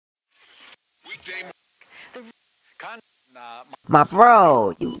My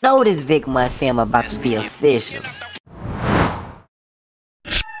bro, you know this VickMontFIlms about to be official.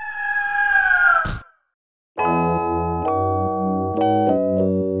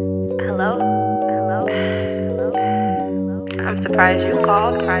 Hello? I'm surprised you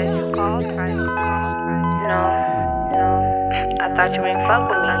called. No. I thought you ain't fuck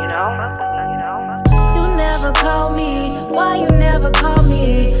with me, you know? You never call me, why you never call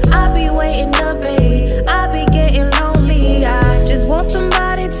me? I be waiting up, babe, I be getting lonely. I just want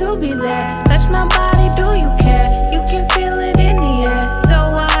somebody to be there. Touch my body, do you care? You can feel it in the air.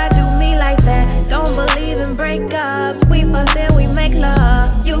 So why do me like that? Don't believe in breakups. We fuss then we make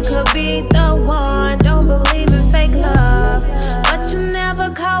love. You could be the one. Don't believe in fake love. But you never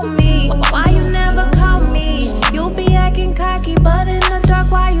call me. Why you never call me? You be acting cocky, but in the dark,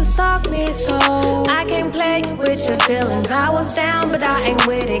 why you stalk me? So I can't play with your feelings. I was down, but I ain't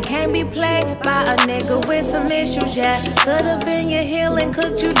with it. Can't be played by a nigga with some issues, yeah. Could've been your healing,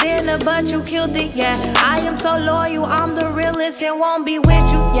 cooked you dinner, but you killed it, yeah. I am so loyal, I'm the realest and won't be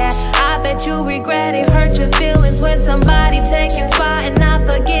with you, yeah. I bet you regret it, hurt your feelings when somebody take your spot and I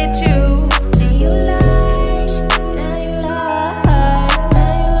forget you. Then you lie, now you lie,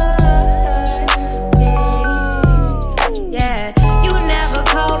 yeah. You never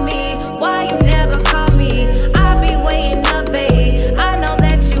call me, why you never call me? I be waiting up, babe, I know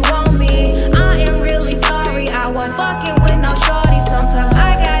that you want me. I am really sorry, I wasn't fucking with no shorty. Sometimes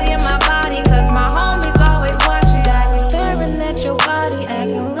I got in my body, cause my homies always watching. Got me staring at your body,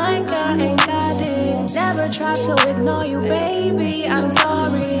 acting like I ain't got it. Never try to ignore you, baby, I'm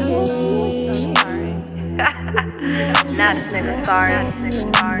sorry. Now this nigga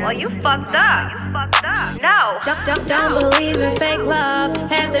sorry. Well, you fucked up. No. Don't believe in fake love.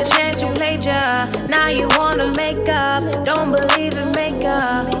 Had the chance, you played ya. Now you wanna make up. Don't believe in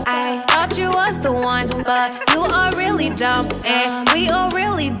makeup. I thought you was the one, but you are really dumb. And we are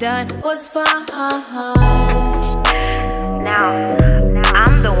really done. Was fun. Now,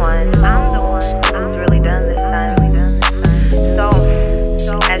 I'm the one who's really done this time.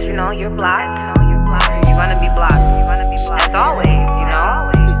 So, as you know, you're blocked.